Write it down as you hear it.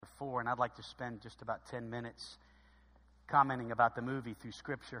4, and I'd like to spend just about 10 minutes commenting about the movie through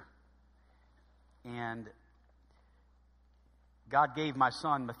Scripture. And God gave my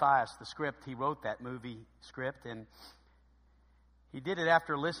son Matthias the script. He wrote that movie script, and he did it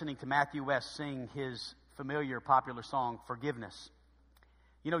after listening to Matthew West sing his familiar popular song, Forgiveness.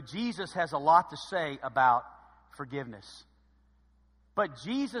 You know, Jesus has a lot to say about forgiveness. But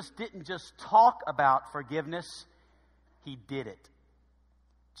Jesus didn't just talk about forgiveness, He did it.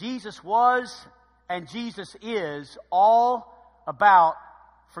 Jesus was and Jesus is all about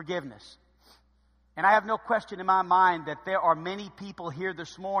forgiveness. And I have no question in my mind that there are many people here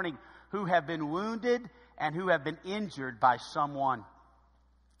this morning who have been wounded and who have been injured by someone.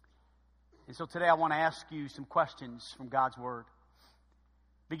 And so today I want to ask you some questions from God's Word.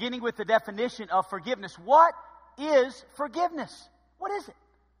 Beginning with the definition of forgiveness. What is forgiveness? What is it?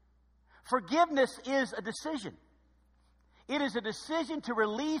 Forgiveness is a decision. It is a decision to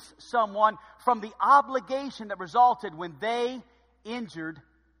release someone from the obligation that resulted when they injured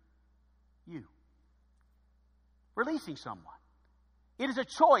you. Releasing someone. It is a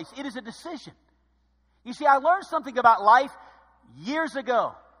choice. It is a decision. You see, I learned something about life years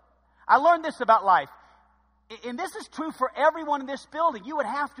ago. I learned this about life. And this is true for everyone in this building. You would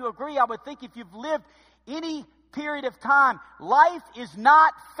have to agree, I would think, if you've lived any period of time. Life is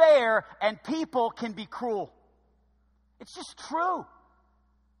not fair and people can be cruel. It's just true.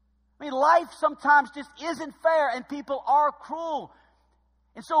 I mean, life sometimes just isn't fair and people are cruel.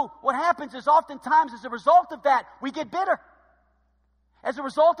 And so what happens is oftentimes as a result of that, we get bitter. As a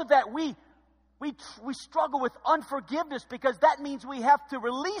result of that, we struggle with unforgiveness because that means we have to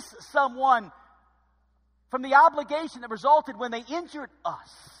release someone from the obligation that resulted when they injured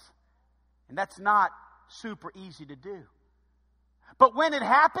us. And that's not super easy to do. But when it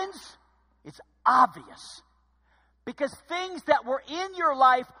happens, it's obvious. Because things that were in your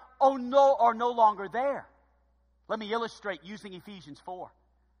life are no longer there. Let me illustrate using Ephesians 4.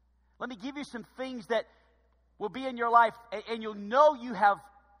 Let me give you some things that will be in your life and you'll know you have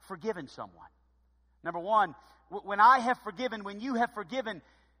forgiven someone. Number one, when I have forgiven, when you have forgiven,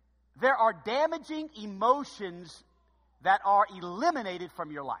 there are damaging emotions that are eliminated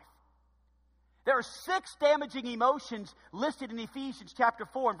from your life. There are 6 damaging emotions listed in Ephesians chapter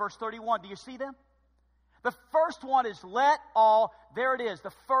 4 and verse 31. Do you see them? The first one is let all. There it is,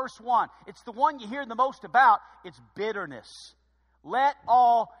 the first one. It's the one you hear the most about. It's bitterness. Let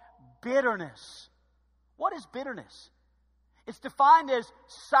all bitterness. What is bitterness? It's defined as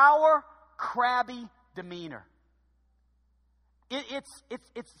sour, crabby demeanor. It's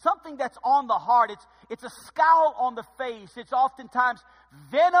something that's on the heart. It's a scowl on the face. It's oftentimes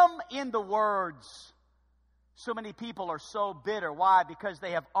venom in the words. So many people are so bitter. Why? Because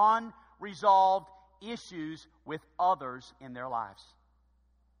they have unresolved issues with others in their lives.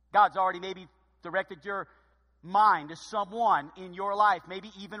 God's already maybe directed your mind to someone in your life, maybe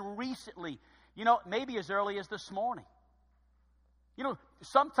even recently. You know, maybe as early as this morning. You know,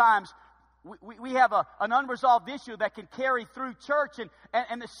 sometimes we have an unresolved issue that can carry through church,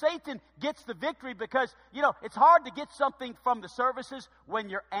 and the Satan gets the victory because, you know, it's hard to get something from the services when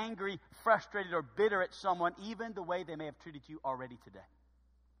you're angry, frustrated, or bitter at someone, even the way they may have treated you already today.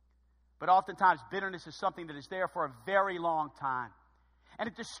 But oftentimes, bitterness is something that is there for a very long time. And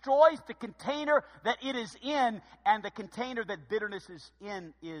it destroys the container that it is in, and the container that bitterness is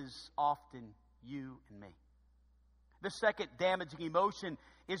in is often you and me. The second damaging emotion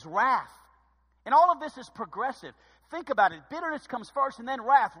is wrath. And all of this is progressive. Think about it. Bitterness comes first and then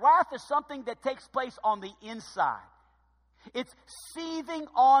wrath. Wrath is something that takes place on the inside. It's seething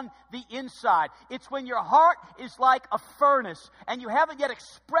on the inside. It's when your heart is like a furnace and you haven't yet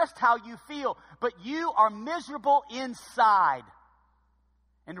expressed how you feel, but you are miserable inside.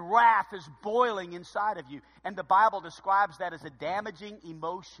 And wrath is boiling inside of you. And the Bible describes that as a damaging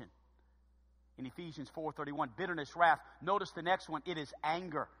emotion. In Ephesians 4:31, bitterness, wrath. Notice the next one. It is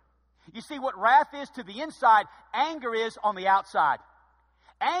anger. You see, what wrath is to the inside, anger is on the outside.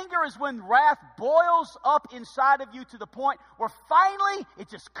 Anger is when wrath boils up inside of you to the point where finally it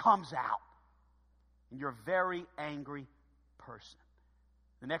just comes out. And you're a very angry person.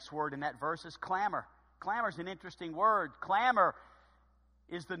 The next word in that verse is clamor. Clamor is an interesting word. Clamor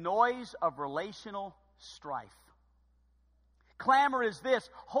is the noise of relational strife. Clamor is this: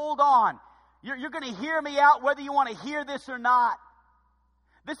 hold on. You're going to hear me out whether you want to hear this or not.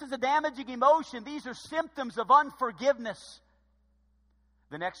 This is a damaging emotion. These are symptoms of unforgiveness.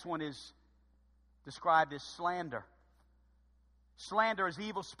 The next one is described as slander. Slander is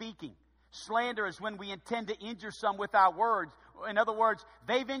evil speaking. Slander is when we intend to injure some with our words. In other words,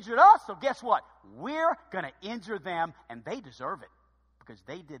 they've injured us, so guess what? We're going to injure them, and they deserve it because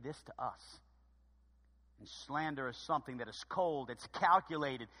they did this to us. And slander is something that is cold, it's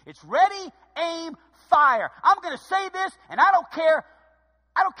calculated, it's ready, aim, fire. I'm going to say this, and I don't care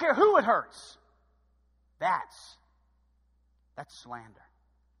who it hurts. That's slander.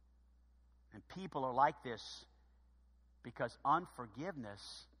 And people are like this because unforgiveness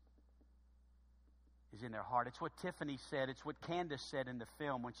is in their heart. It's what Tiffany said. It's what Candace said in the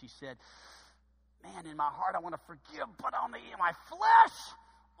film when she said, man, in my heart I want to forgive, but in my flesh,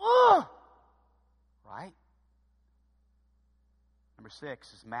 ugh! Right? Number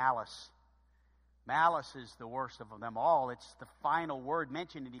 6 is malice. Malice is the worst of them all. It's the final word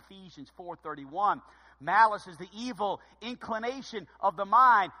mentioned in Ephesians 4:31. Malice is the evil inclination of the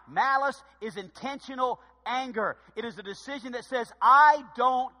mind. Malice is intentional anger. It is a decision that says, I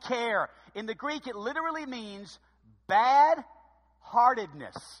don't care. In the Greek, it literally means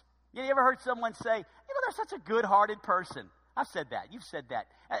bad-heartedness. You ever heard someone say, they're such a good-hearted person? I've said that. You've said that.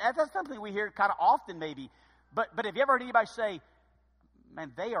 That's something we hear kind of often maybe. But have you ever heard anybody say,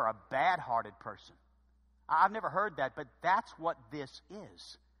 man, they are a bad-hearted person? I've never heard that, but that's what this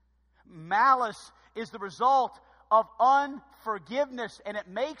is. Malice is the result of unforgiveness, and it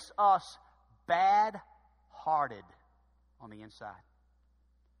makes us bad-hearted on the inside.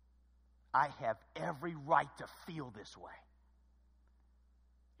 I have every right to feel this way.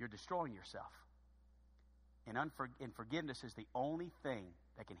 You're destroying yourself. And forgiveness is the only thing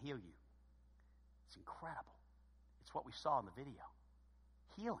that can heal you. It's incredible. It's what we saw in the video.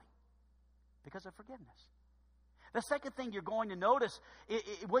 Healing because of forgiveness. The second thing you're going to notice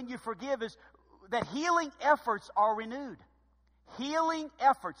when you forgive is that healing efforts are renewed. Healing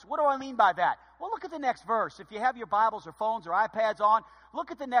efforts. What do I mean by that? Well, look at the next verse. If you have your Bibles or phones or iPads on,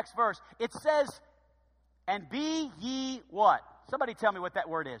 look at the next verse. It says, and be ye what? Somebody tell me what that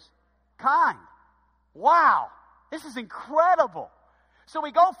word is. Kind. Wow. This is incredible. So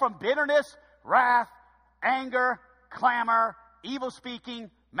we go from bitterness, wrath, anger, clamor, evil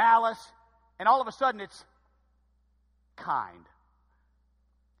speaking, malice, and all of a sudden it's kind.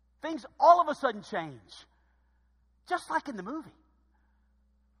 Things all of a sudden change. Just like in the movie.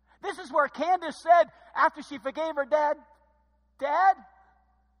 This is where Candace said, after she forgave her dad, Dad?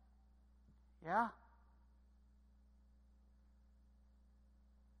 Yeah?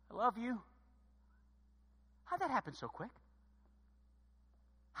 I love you. How'd that happen so quick?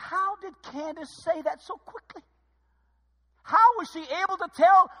 How did Candace say that so quickly? How was she able to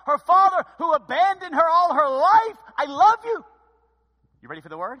tell her father, who abandoned her all her life, I love you? You ready for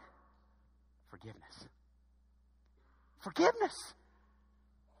the word? Forgiveness. Forgiveness.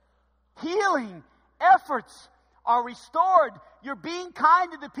 Healing efforts are restored. You're being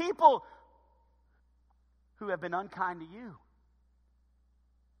kind to the people who have been unkind to you.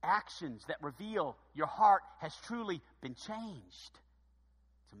 Actions that reveal your heart has truly been changed.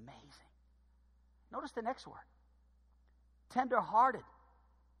 It's amazing. Notice the next word. Tender-hearted.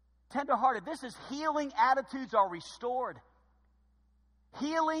 Tender-hearted. This is healing attitudes are restored.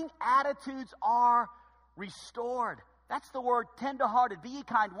 Healing attitudes are restored. That's the word tender-hearted. Be ye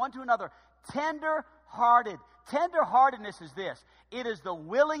kind one to another. Tender-hearted. Tender-heartedness is this. It is the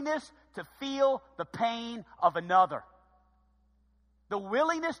willingness to feel the pain of another. The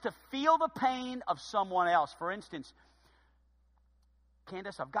willingness to feel the pain of someone else. For instance,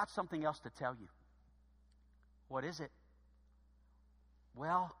 Candace, I've got something else to tell you. What is it?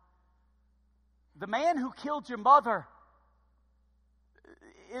 Well, the man who killed your mother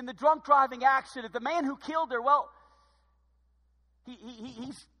in the drunk driving accident, the man who killed her, well,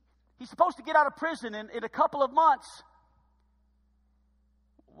 he's supposed to get out of prison in a couple of months.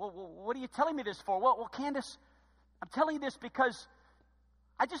 Well, what are you telling me this for? Well, Candace, I'm telling you this because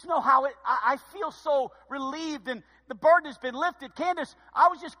I just know how I feel so relieved and the burden has been lifted. Candace, I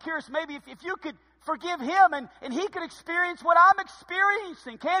was just curious maybe if you could forgive him and he could experience what I'm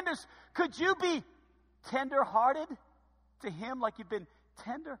experiencing. Candace, could you be tender-hearted to him like you've been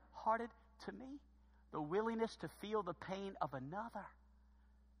tender-hearted to me? The willingness to feel the pain of another.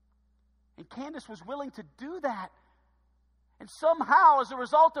 And Candace was willing to do that. And somehow, as a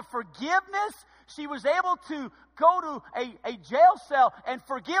result of forgiveness, she was able to go to a jail cell and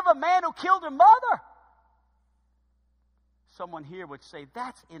forgive a man who killed her mother. Someone here would say,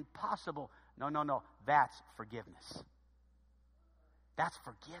 that's impossible. No. That's forgiveness. That's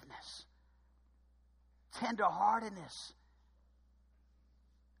forgiveness. Tenderheartedness.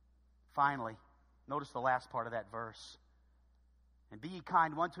 Finally, notice the last part of that verse. And be ye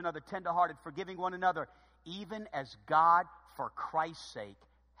kind one to another, tenderhearted, forgiving one another, even as God, for Christ's sake,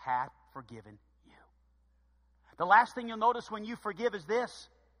 hath forgiven you. The last thing you'll notice when you forgive is this.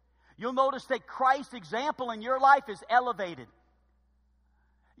 You'll notice that Christ's example in your life is elevated.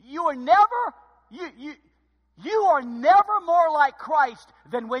 You are never more like Christ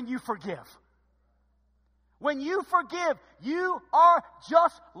than when you forgive. When you forgive, you are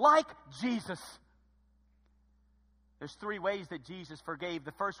just like Jesus. There's 3 ways that Jesus forgave.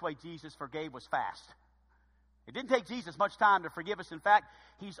 The first way Jesus forgave was fast. It didn't take Jesus much time to forgive us. In fact,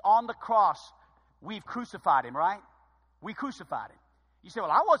 he's on the cross. We've crucified him, right? We crucified him. You say,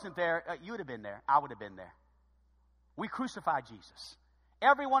 well, I wasn't there. You would have been there. I would have been there. We crucified Jesus.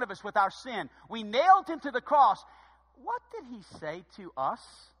 Every one of us with our sin. We nailed him to the cross. What did he say to us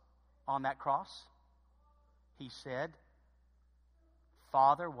on that cross? He said,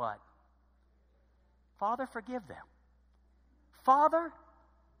 Father, what? Father, forgive them. Father,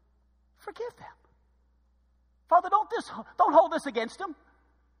 forgive them. Father, don't hold this against them.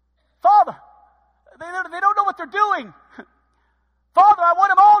 Father, they don't know what they're doing. Father, I want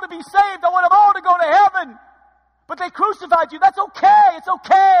them all to be saved. I want them all to go to heaven. But they crucified you. That's okay. It's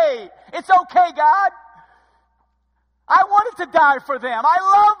okay. It's okay, God. I wanted to die for them. I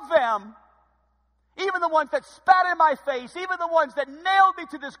love them. Even the ones that spat in my face, even the ones that nailed me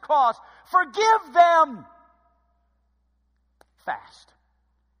to this cross, forgive them. Fast.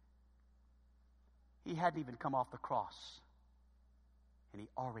 He hadn't even come off the cross, and he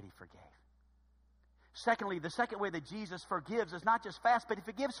already forgave. Secondly, the second way that Jesus forgives is not just fast, but he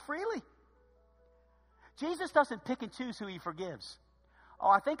forgives freely. Jesus doesn't pick and choose who he forgives. Oh,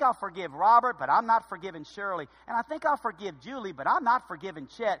 I think I'll forgive Robert, but I'm not forgiving Shirley. And I think I'll forgive Julie, but I'm not forgiving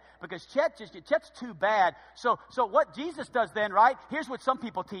Chet because Chet's too bad. So what Jesus does then, right? Here's what some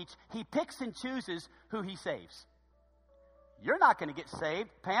people teach. He picks and chooses who he saves. You're not going to get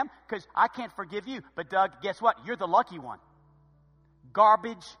saved, Pam, because I can't forgive you. But Doug, guess what? You're the lucky one.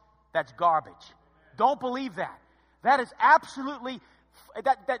 Garbage, that's garbage. Don't believe that. That is absolutely,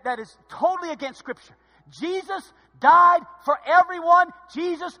 that is totally against Scripture. Jesus died for everyone.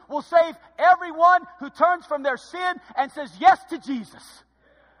 Jesus will save everyone who turns from their sin and says yes to Jesus.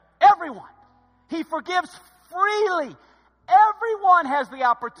 Everyone. He forgives freely. Everyone has the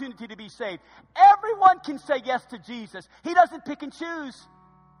opportunity to be saved. Everyone can say yes to Jesus. He doesn't pick and choose.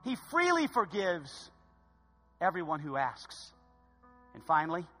 He freely forgives everyone who asks. And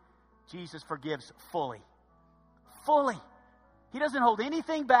finally, Jesus forgives fully. Fully. He doesn't hold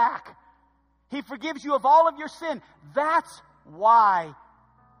anything back. He forgives you of all of your sin. That's why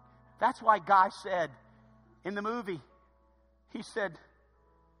Guy said in the movie, he said,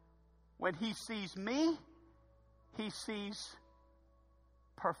 when he sees me, he sees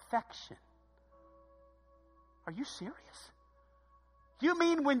perfection. Are you serious? You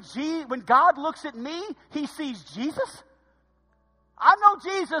mean when God looks at me, he sees Jesus? I'm no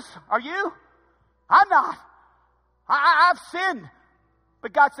Jesus. Are you? I'm not. I've sinned.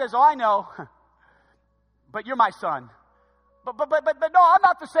 But God says, oh, I know. But you're my son. But no, I'm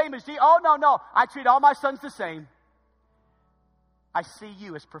not the same as Jesus. Oh, no. I treat all my sons the same. I see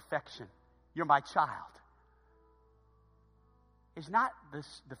you as perfection. You're my child. Is not the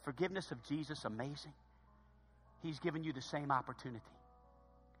forgiveness of Jesus amazing? He's given you the same opportunity.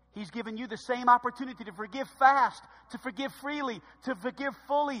 He's given you the same opportunity to forgive fast, to forgive freely, to forgive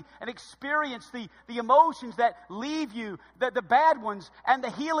fully, and experience the emotions that leave you, the bad ones, and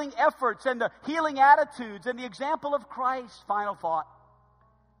the healing efforts, and the healing attitudes, and the example of Christ. Final thought,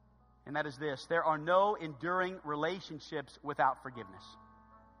 and that is this: there are no enduring relationships without forgiveness.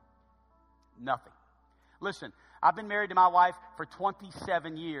 Nothing. Listen, I've been married to my wife for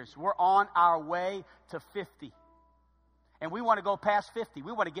 27 years. We're on our way to 50. And we want to go past 50.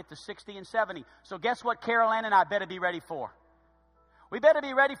 We want to get to 60 and 70. So guess what Carol Ann and I better be ready for? We better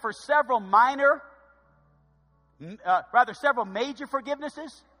be ready for several major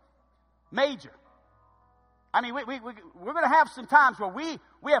forgivenesses. Major. I mean, we're going to have some times where we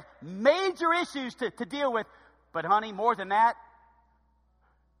have major issues to deal with. But honey, more than that,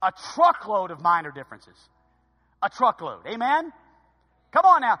 a truckload of minor differences. A truckload. Amen? Come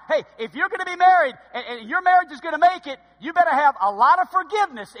on now. Hey, if you're going to be married and your marriage is going to make it, you better have a lot of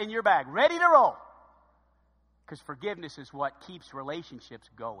forgiveness in your bag, ready to roll. Because forgiveness is what keeps relationships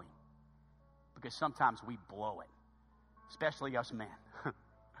going. Because sometimes we blow it, especially us men.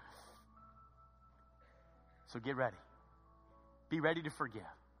 So get ready. Be ready to forgive.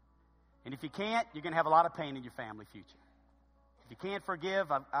 And if you can't, you're going to have a lot of pain in your family future. If you can't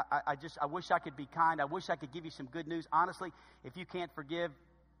forgive, I wish I could be kind. I wish I could give you some good news. Honestly, if you can't forgive,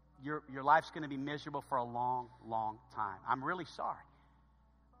 your life's going to be miserable for a long, long time. I'm really sorry.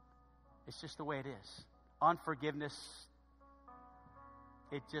 It's just the way it is. Unforgiveness,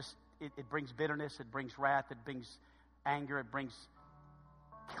 it brings bitterness, it brings wrath, it brings anger, it brings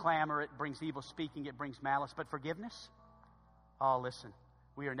clamor, it brings evil speaking, it brings malice. But forgiveness, oh, listen,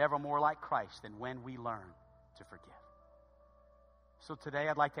 We are never more like Christ than when we learn to forgive. So today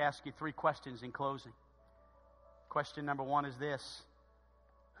I'd like to ask you 3 questions in closing. Question number 1 is this.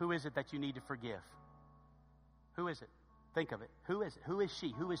 Who is it that you need to forgive? Who is it? Think of it. Who is it? Who is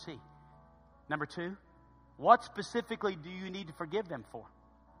she? Who is he? Number 2, what specifically do you need to forgive them for?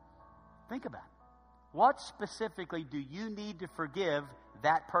 Think about it. What specifically do you need to forgive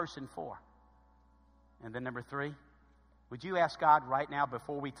that person for? And then number 3, would you ask God right now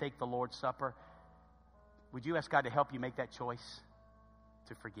before we take the Lord's Supper, would you ask God to help you make that choice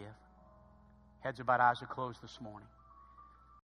to forgive? Heads are bowed, eyes are closed this morning.